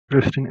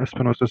Christine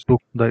Espinosa's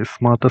book, The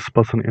Smartest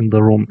Person in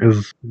the Room,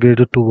 is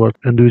geared toward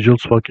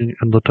individuals working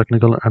in the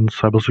technical and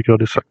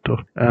cybersecurity sector,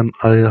 and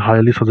I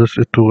highly suggest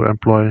it to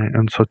employ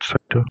in such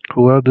sector.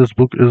 However, this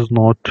book is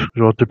not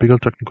your typical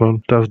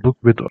technical textbook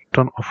with a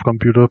ton of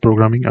computer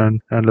programming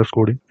and endless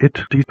coding. It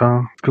teaches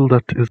a skill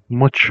that is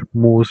much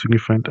more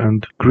significant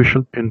and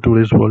crucial in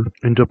today's world: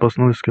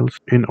 interpersonal skills,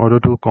 in order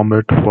to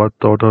combat what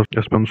the author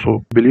Espinosa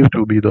believed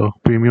to be the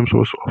premium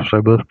source of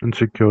cyber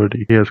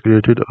insecurity. He has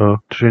created a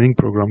training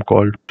program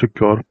called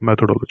Secure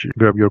Methodology.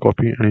 Grab your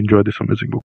copy and enjoy this amazing book.